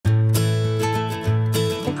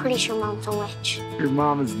pretty sure Mom's a witch. Your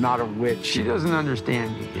mom is not a witch. She doesn't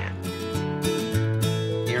understand you yet.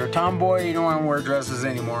 You're a tomboy, you don't want to wear dresses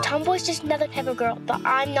anymore. Tomboy's just another type of girl, but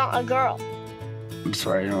I'm not a girl. I'm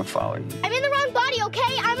sorry, I don't follow you. I'm in the wrong body,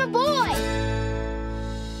 okay? I'm a boy!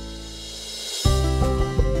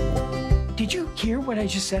 Did you hear what I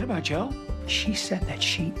just said about Joe? She said that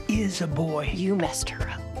she is a boy. You messed her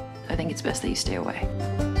up. I think it's best that you stay away.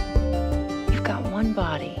 You've got one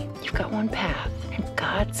body, you've got one path, and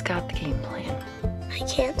God's got the game plan. I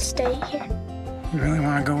can't stay here. You really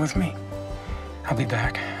want to go with me? I'll be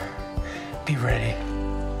back. Be ready.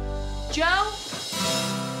 Joe?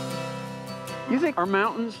 You think our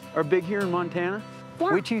mountains are big here in Montana?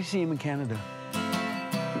 Yeah. Wait till you see them in Canada.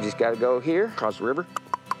 You just gotta go here, across the river.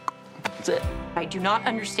 That's it. I do not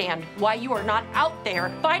understand why you are not out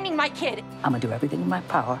there finding my kid. I'm gonna do everything in my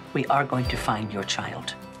power. We are going to find your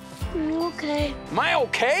child. Okay. Am I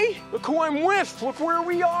okay? Look who I'm with. Look where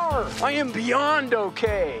we are. I am beyond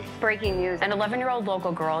okay. Breaking news, an 11-year-old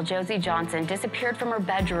local girl, Josie Johnson, disappeared from her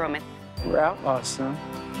bedroom. We're outlaws, son.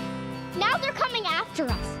 Now they're coming after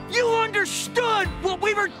us. You understood what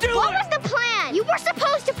we were doing! What was the plan? You were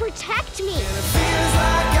supposed to protect me.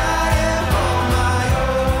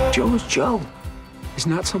 Joe's Joe. He's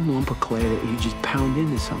not some lump of clay that you just pound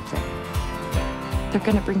into something. They're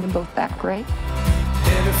gonna bring them both back, right?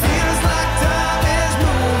 And it feels like time is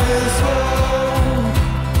moving slow.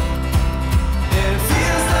 And it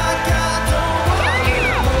feels like I don't want to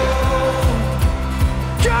go.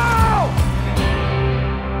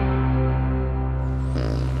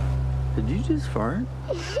 Joe! Did you just fart?